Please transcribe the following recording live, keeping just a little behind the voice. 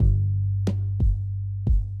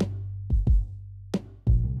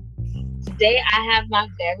today I have my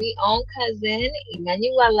very own cousin,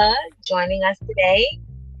 Emanuela, joining us today.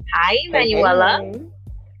 Hi, Hey, hey, Emanuela. hey.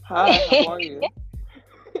 Hi, how are you?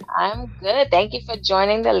 I'm good. Thank you for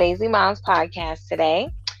joining the Lazy Moms podcast today.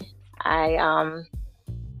 I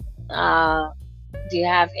uh do you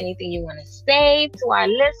have anything you want to say to our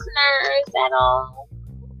listeners at all?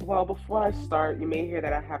 Well, before I start, you may hear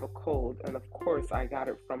that I have a cold, and of course, I got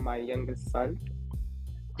it from my youngest son,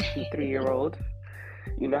 the 3-year-old.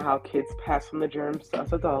 You know how kids pass from the germs to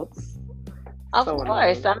us adults. Of So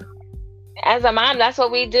course. annoying. As a mom, that's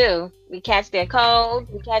what we do. We catch their cold,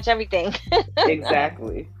 we catch everything.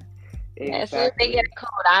 Exactly. As soon as they get Exactly. a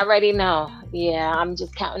cold, I already know. Yeah, I'm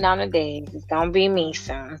just counting down the days. It's gonna be me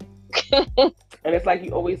soon. And it's like you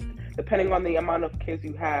always, depending on the amount of kids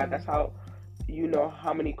you have, that's how you know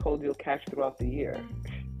how many colds you'll catch throughout the year.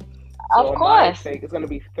 So Of on my course. sake, it's going to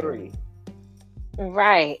be three.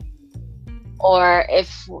 Right. Or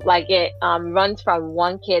if like it runs from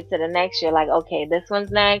one kid to the next, you're like, okay, this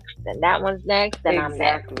one's next, then that one's next, then I'm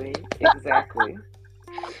next. Exactly. Exactly.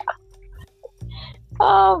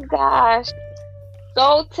 Oh gosh.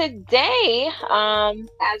 So today,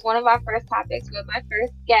 as one of our first topics with my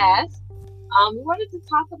first guest, we wanted to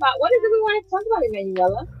talk about what is it we wanted to talk about,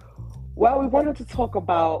 Emanuela? Well, we wanted to talk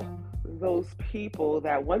about those people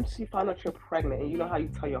that once you find out you're pregnant, and you know how you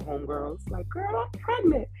tell your homegirls, like, girl, I'm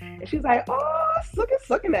pregnant. And she's like, oh,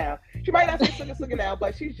 suck it now. She might not say suck it now,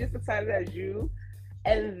 but she's just excited as you.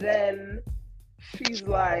 And then she's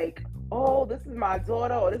like, oh, this is my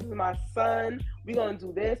daughter or this is my son. We're going to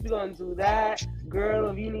do this. We're going to do that. Girl,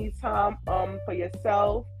 if you need time for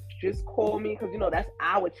yourself, just call me because, you know, that's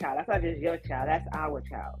our child. That's not just your child. That's our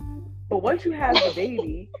child. But once you have the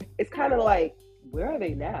baby, it's kind of like, where are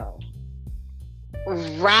they now?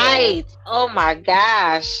 Right. So Oh my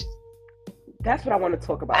gosh. that's what I want to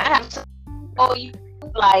talk I about. have to. Oh, you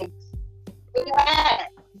like where you at,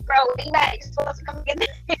 bro? Where you at? You're supposed to come get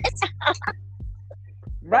this.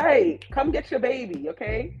 Right. Come get your baby,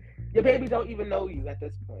 okay? Your baby don't even know you at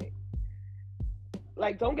this point.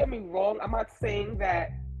 Like, don't get me wrong. I'm not saying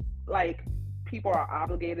that, like, people are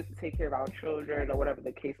obligated to take care of our children or whatever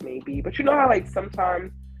the case may be. But you know how, like,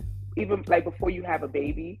 sometimes, even, like, before you have a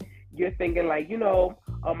baby, you're thinking, like, you know,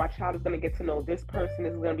 oh, my child is going to get to know this person.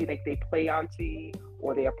 This is going to be, like, they play auntie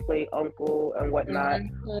or their play uncle and whatnot.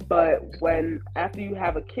 Mhm. But when, after you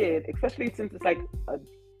have a kid, especially since it's, like,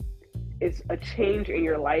 it's a change in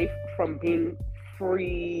your life from being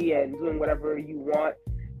free and doing whatever you want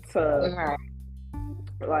to Right.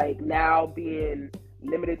 like now being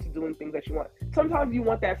limited to doing things that you want. Sometimes you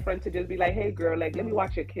want that friend to just be like, hey girl, like let me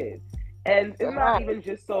watch your kid. And it's not Right. even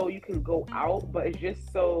just so you can go out, but it's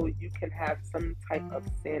just so you can have some type of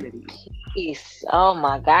sanity. Peace. Oh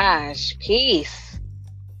my gosh. Peace.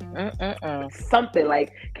 Mm-mm-mm. Something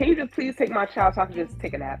like, can you just please take my child so I can just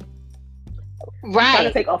take a nap? Trying to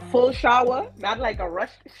Right. take a full shower, not like a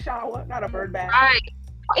rushed shower, not a bird bath. Right.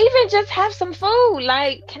 Even just have some food.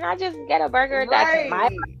 Like, can I just get a burger that's my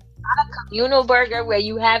Right. communal burger where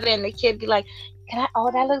you have it and the kid be like, can I?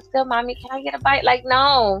 Oh, that looks good, mommy. Can I get a bite? Like,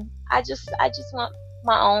 no. I just want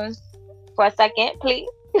my own for a second, please.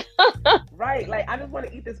 Right. Like I just want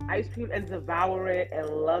to eat this ice cream and devour it and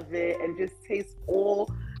love it and just taste all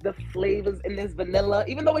the flavors in this vanilla.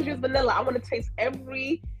 Even though it's just vanilla, I want to taste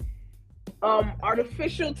every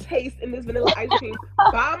artificial taste in this vanilla ice cream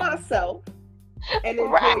by myself and enjoy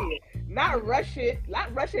Right. it. Not rush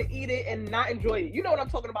and eat it and not enjoy it. You know what I'm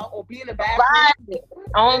talking about? Or be in the bathroom Right.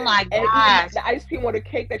 Oh my and eating gosh. the ice cream or the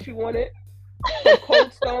cake that you wanted from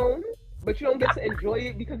Cold Stone, but you don't get to enjoy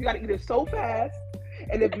it because you got to eat it so fast.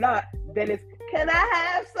 And if not, then it's, can I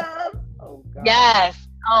have some? Oh God. Yes.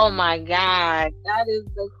 Oh my God. That is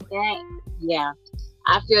the thing. Yeah.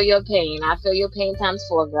 I feel your pain. I feel your pain times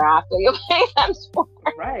four, girl. I feel your pain times four.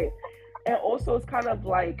 Right. And also, it's kind of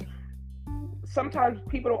like sometimes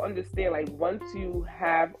people don't understand. Like once you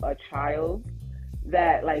have a child,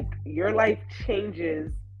 that like your life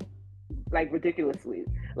changes like ridiculously.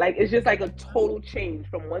 Like it's just like a total change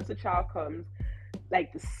from once a child comes.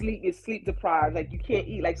 Like the sleep is sleep deprived. Like you can't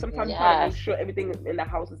eat. Like sometimes you try to make Yes. sure everything in the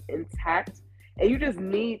house is intact, and you just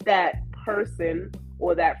need that person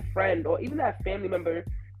or that friend or even that family member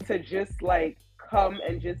to just like come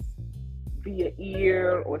and just be an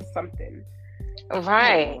ear or something. I don't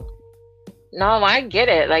Right. know. No, I get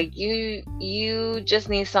it. Like you just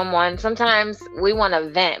need someone. Sometimes we want to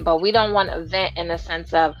vent, but we don't want to vent in the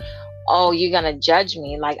sense of, oh, you're gonna judge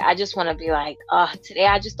me. Like I just want to be like, oh, today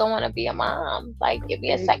I just don't want to be a mom. Like give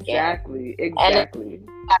me a second. Exactly. And it Exactly.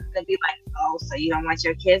 has to be like, oh, so you don't want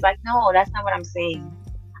your kids? Like, no, that's not what I'm saying.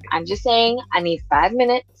 I'm just saying I need 5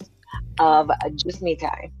 minutes of just me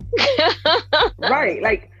time. Right.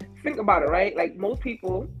 Like, think about it, right? Like, most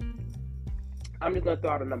people, I'm just gonna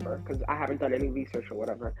throw out a number because I haven't done any research or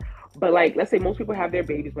whatever. But like, let's say most people have their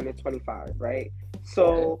babies when they're 25, right?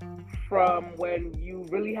 So from when you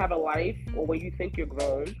really have a life, or when you think you're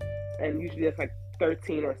grown, and usually it's like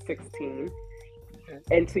 13 or 16,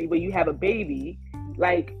 until when you have a baby,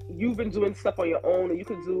 like, you've been doing stuff on your own, and you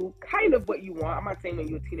can do kind of what you want. I'm not saying when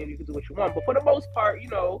you're a teenager you can do what you want, but for the most part, you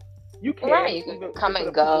can. Right, you can come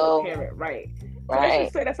and go. Parent, right. So let's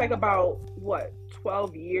just say that's like about what,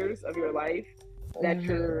 12 years of your life that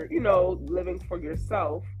you're, living for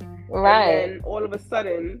yourself. Right. And then all of a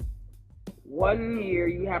sudden, 1 year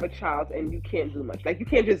you have a child and you can't do much. Like, you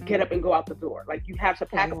can't just get up and go out the door. Like, you have to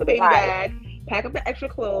pack up the baby bag, pack up the extra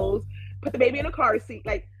clothes, put the baby in a car seat.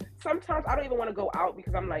 Like, sometimes I don't even want to go out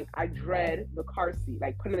because I'm like, I dread the car seat.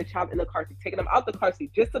 Like, putting the child in the car seat, taking them out the car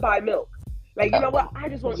seat just to buy milk. Like, you know what? I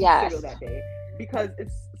just won't eat cereal that day because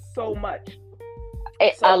it's so much.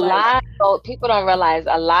 People don't realize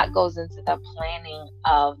a lot goes into the planning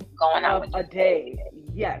of going out a day.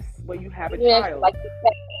 Yes, when you have a child. Like you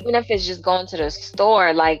said, even if it's just going to the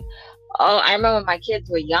store, like, I remember when my kids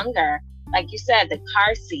were younger, like you said, the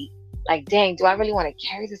car seat. Like, dang, do I really want to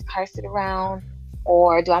carry this car seat around,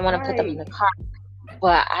 or do I want to put them in the car?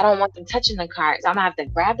 But I don't want them touching the car, so I'm gonna have to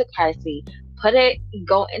grab the car seat,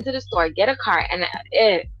 go into the store, get a car, and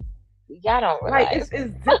y'all don't realize.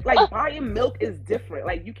 It's like, buying milk is different.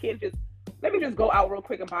 Like, you can't just, let me just go out real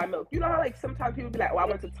quick and buy milk. You know how, like, sometimes people be like, I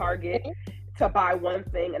went to Target to buy one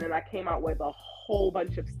thing and then I came out with a whole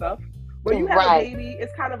bunch of stuff. When you have a baby,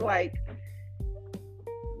 it's kind of like,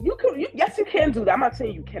 yes, you can do that. I'm not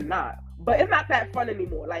saying you cannot, but it's not that fun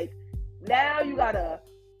anymore. Like, now you gotta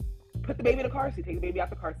put the baby in the car seat, take the baby out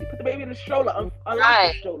the car seat, put the baby in the stroller,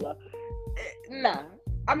 unlock the stroller. Nah.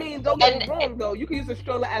 I mean, don't get me wrong, though. You can use a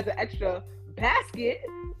stroller as an extra basket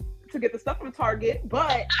to get the stuff from Target,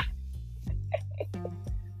 but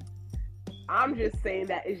I'm just saying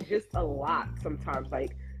that it's just a lot sometimes.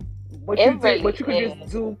 Like, what you could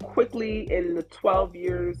just do quickly in the 12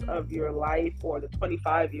 years of your life or the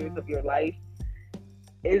 25 years of your life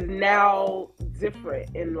is now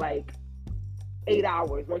different in like 8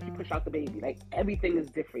 hours once you push out the baby. Like, everything is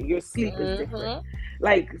different. Your sleep is different.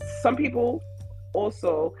 Like, some people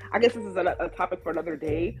also, I guess this is a topic for another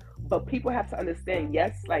day, but people have to understand,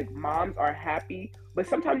 yes, like, moms are happy, but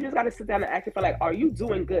sometimes you just got to sit down and ask yourself, like, are you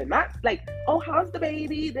doing good? Not like, oh, how's the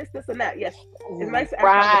baby? This, and that. Yes, it's nice to ask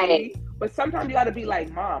about the baby, but sometimes you got to be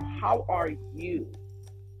like, Mom, how are you?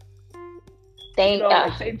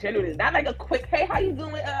 Like, say genuinely, not like a quick, hey, how you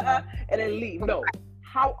doing? And then leave. No,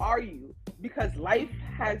 how are you? Because life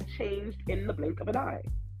has changed in the blink of an eye.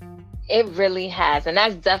 It really has. And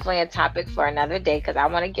that's definitely a topic for another day, because I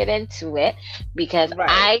want to get into it. Because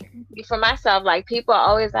for myself, like, people are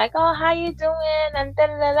always like, oh, how you doing? And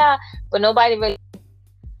da-da-da-da. But nobody really,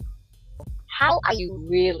 how are you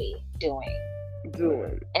really doing?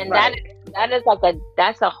 And that is like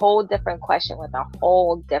that's a whole different question with a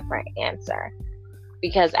whole different answer.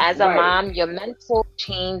 Because as a mom, your mental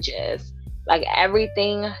changes. Like,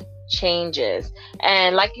 everything changes.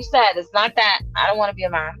 And like you said, it's not that I don't want to be a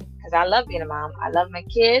mom, because I love being a mom. I love my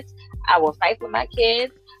kids. I will fight for my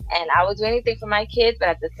kids, and I will do anything for my kids. But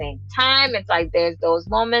at the same time, it's like there's those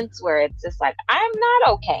moments where it's just like, I'm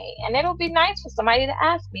not okay. And it'll be nice for somebody to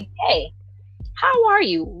ask me, hey, how are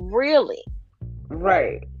you really?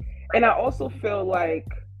 Right. And I also feel like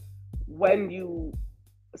when you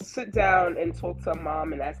sit down and talk to a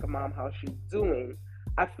mom and ask a mom how she's doing,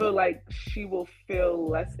 I feel like she will feel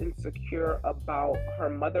less insecure about her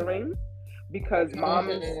mothering, because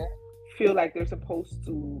moms feel like they're supposed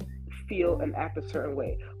to feel and act a certain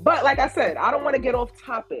way. But like I said, I don't want to get off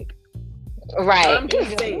topic. Right. I'm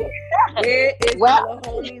just saying, where is our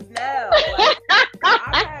homies now?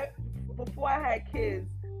 Like, before I had kids,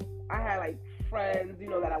 I had like friends,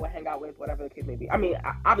 that I would hang out with, whatever the case may be. I mean,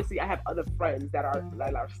 obviously I have other friends that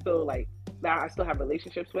are still like, that I still have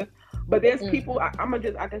relationships with. But there's people, I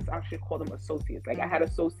guess I should call them associates. Like, I had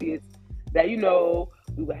associates that,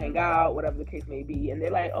 we would hang out, whatever the case may be. And they're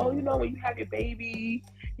like, oh, when you have your baby,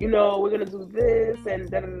 we're going to do this and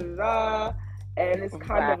da-da-da-da. And it's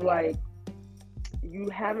kind of like, you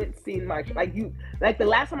haven't seen my, like the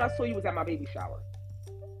last time I saw you was at my baby shower.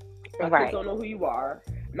 My kids don't know who you are.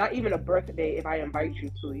 Not even a birthday, if I invite you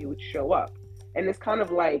to, you would show up. And it's kind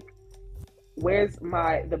of like, where's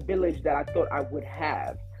the village that I thought I would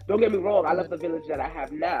have? Don't get me wrong, I love the village that I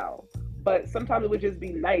have now. But sometimes it would just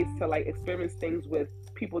be nice to like experience things with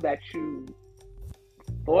people that you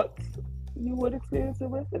thought you would experience it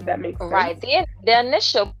with, if that makes sense. Right. The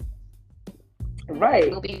initial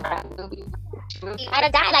will be You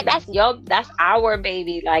gotta die. Like that's our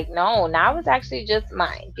baby. Like, no, now it's actually just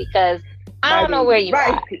mine because I My don't know where baby. you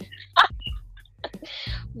Right. are.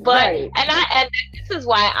 But Right. and this is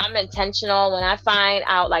why I'm intentional when I find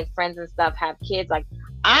out like friends and stuff have kids. Like,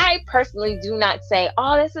 I personally do not say,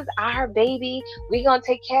 "Oh, this is our baby. We gonna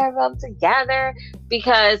take care of them together."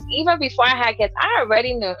 Because even before I had kids, I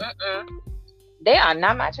already knew they are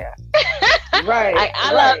not my child. Right. Like,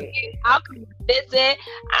 I love Right. you. I'll come visit.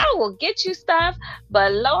 I will get you stuff.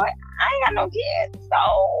 But Lord, I ain't got no kids. So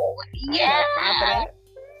I ain't yeah, got time for that.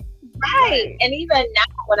 right. Right. And even now,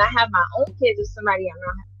 when I have my own kids, if somebody I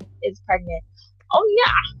know is pregnant, oh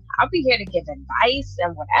yeah, I'll be here to give advice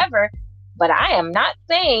and whatever. But I am not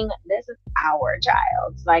saying this is our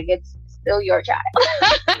child. Like, it's still your child.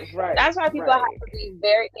 Right. That's why people have Right. to be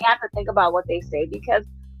they have to think about what they say, because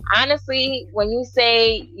honestly, when you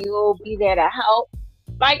say you'll be there to help,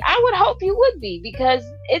 like, I would hope you would be, because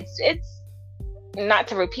it's not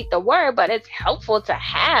to repeat the word, but it's helpful to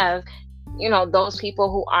have, those people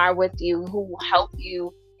who are with you, who help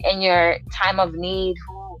you in your time of need,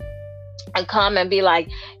 who and come and be like,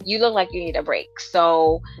 you look like you need a break.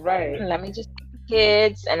 So Right. let me just take the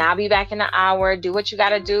kids and I'll be back in an hour. Do what you got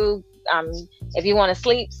to do. If you want to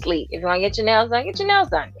sleep, sleep. If you want to get your nails done, get your nails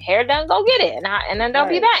done. Hair done, go get it. And then they'll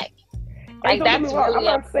be Right. back. And Like, don't get me that's wrong, I'm really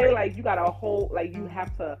not saying important. like you got a whole like you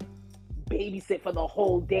have to babysit for the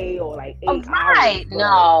whole day or like 8 hours, Right. but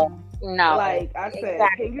No. No. like I said,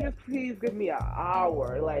 can you Exactly. just please give me an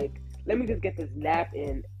hour? Like, let me just get this nap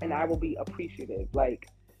in and I will be appreciative. Like,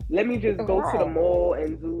 let me just go to the Right. mall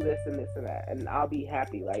and do this and that and I'll be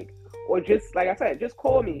happy. Like, or just like I said, just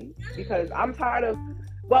call me because I'm tired of,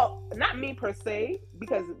 well, not me per se,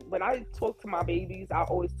 because when I talk to my babies, I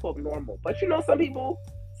always talk normal. But some people,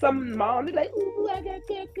 some moms, they're like, ooh, I got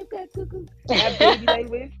that baby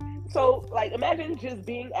language. So, like, imagine just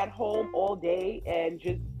being at home all day and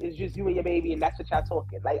it's just you and your baby, and that's what y'all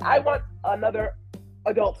talking. Like, I want another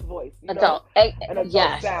adult's voice, Adult. an adult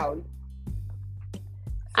Yes. sound.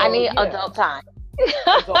 I So, need yeah, adult time.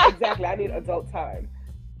 adult. Exactly, I need adult time.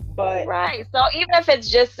 But Right. So even if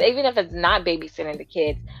it's not babysitting the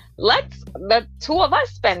kids, let's the two of us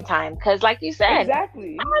spend time. Because, like you said,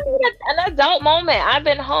 exactly, I need an adult moment. I've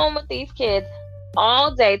been home with these kids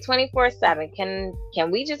all day, 24/7.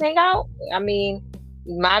 Can we just hang out? I mean,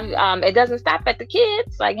 my it doesn't stop at the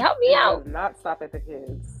kids. Like, help me it does out. not stop at the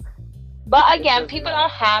kids. But It again, does people not.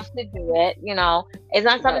 don't have to do it. It's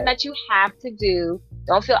not something Right. that you have to do.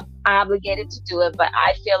 Don't feel obligated to do it. But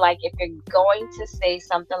I feel like if you're going to say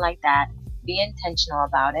something like that, be intentional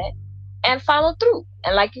about it and follow through.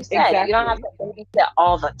 And like you said, you don't have Exactly. to babysit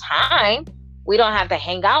all the time. We don't have to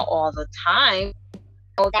hang out all the time.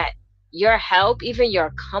 Know that your help, even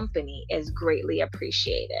your company, is greatly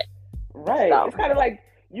appreciated. Right. So, It's kind of like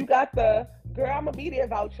you got the girl, I'm gonna be there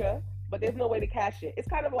voucher, but there's no way to cash it. It's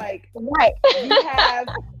kind of like right. you have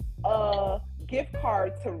a gift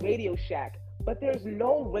card to Radio Shack, but there's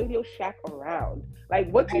no Radio Shack around. Like,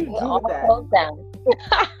 what do Right, you they do with all that? close down.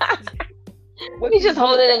 What You do you just do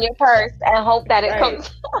hold with it in that? your purse and hope that it Right.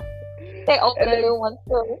 comes. They open And a then new one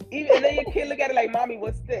too. and then your kid look at it like, mommy,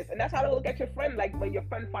 what's this? And that's how they look at your friend. Like when your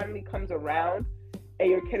friend finally comes around and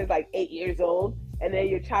your kid is like 8 years old, and then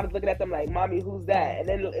your child is looking at them like, mommy, who's that? And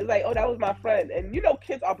then it's like, oh, that was my friend. And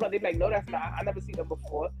kids are blunt. They're like, no, that's not. I never seen them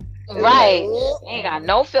before. And they're like, Right. oh. They ain't got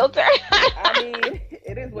no filter. I mean,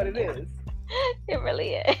 it is what it is. It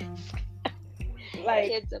really is. Like,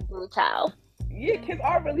 Kids are brutal. yeah, kids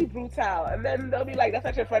are really brutal. And then they'll be like, that's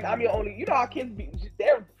not your friend. I'm your only. You know how kids be?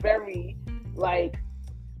 They're very like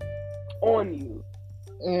on you.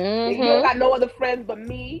 You don't got no other friends but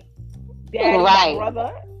me, daddy, my Right.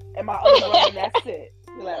 brother, and my other brother, and that's it.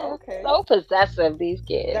 You're like, okay. So possessive, these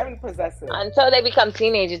kids. Very possessive. Until they become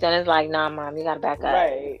teenagers, then it's like, nah, mom, you gotta back up.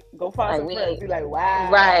 Right. Go find Like, some we friends. need. Be like, wow,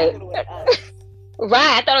 Right. it was us.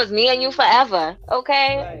 Right. I thought it was me and you forever.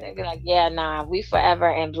 Okay. Right. They'd be like, yeah, nah, we forever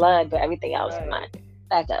in blood, but everything else, not. Right.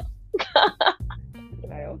 Back up.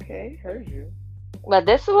 Like, okay, heard you. But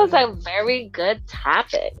this was a very good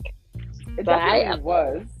topic. It But definitely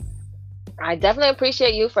was. I definitely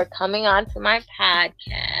appreciate you for coming on to my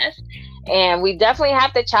podcast. And we definitely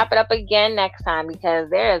have to chop it up again next time, because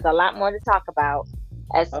there is a lot more to talk about, Of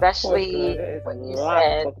course, girl, especially there is a when you lot to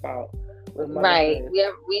said, talk about with right.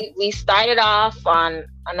 motherhood. We started off on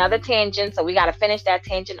another tangent, so we got to finish that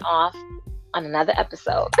tangent off on another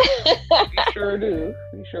episode. We sure do.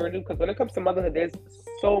 We sure do. Because when it comes to motherhood, there's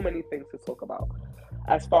so many things to talk about.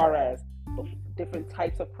 As far as different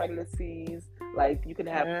types of pregnancies, like you can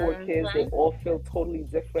have 4 kids, they all feel totally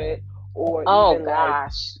different. or Oh even like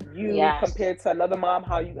gosh. you Yes. compared to another mom,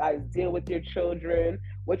 how you guys deal with your children,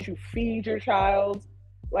 what you feed your child.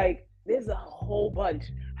 Like there's a whole bunch.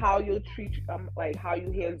 How you'll treat, like how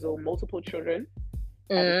you handle multiple children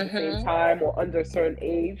at the same Mm-hmm. time or under a certain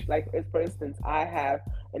age. Like, if, for instance, I have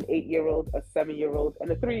an 8-year-old, a 7-year-old,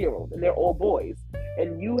 and a 3-year-old, and they're all boys,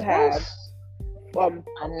 and you Oof. have A 3 girls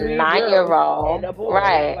and 9-year-old. a boy.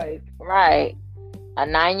 Right. Like, Right. A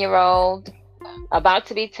 9-year-old, about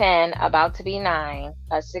to be 10, about to be 9,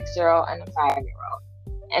 a 6-year-old, and a 5-year-old.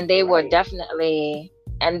 And they were right, definitely,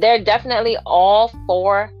 and they're definitely all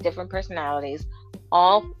 4 different personalities,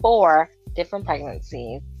 all 4 different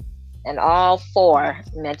pregnancies, and all 4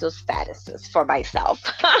 mental statuses for myself.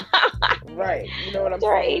 right. You know what I'm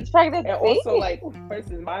During saying? each And pregnancy. also, like, for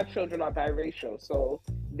instance, my children are biracial, so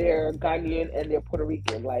they're Ghanaian and they're Puerto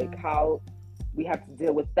Rican. Like, how we have to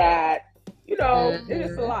deal with that. It's just a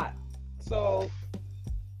Mm-hmm. lot. So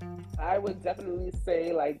I would definitely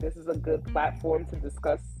say like this is a good platform to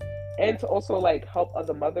discuss and to also like help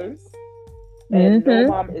other mothers. And no Mm-hmm.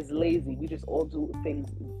 mom is lazy. We just all do things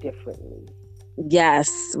differently Yes,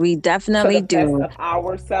 we to the definitely best do. of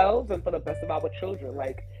ourselves and for the best of our children.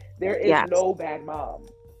 Like there is Yes. no bad mom.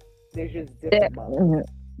 There's just There- different moms. mhm.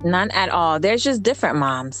 None at all. There's just different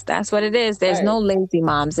moms. That's what it is. There's no Right. lazy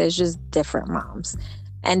moms. There's just different moms.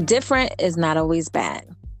 And different is not always bad.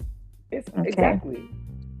 It's Okay. exactly.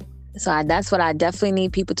 So that's what I definitely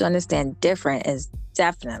need people to understand. Different is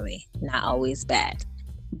definitely not always bad.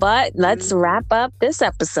 But let's Mm-hmm. wrap up this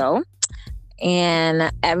episode.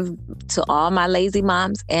 And to all my lazy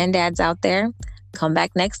moms and dads out there, come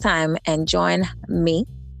back next time and join me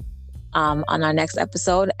on our next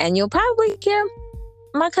episode. And you'll probably hear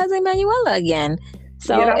my cousin Manuela again.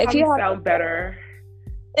 So Yeah, that'll if probably you sound better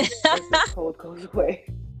have once this cold goes away.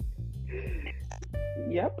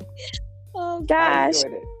 Yep. oh I gosh,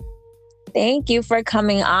 enjoyed it. thank you for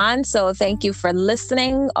coming on. So thank you for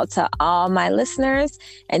listening to all my listeners.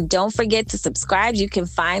 And don't forget to subscribe. You can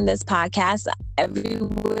find this podcast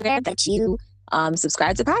everywhere that you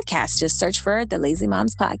subscribe to podcasts. Just search for the Lazy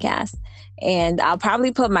Moms Podcast. And I'll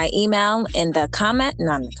probably put my email in the comment,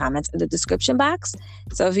 not in the comments, in the description box.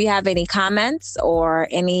 So if you have any comments or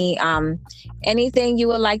anything you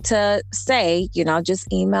would like to say,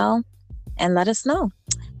 just email and let us know.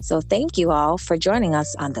 So thank you all for joining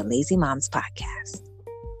us on the Lazy Moms Podcast.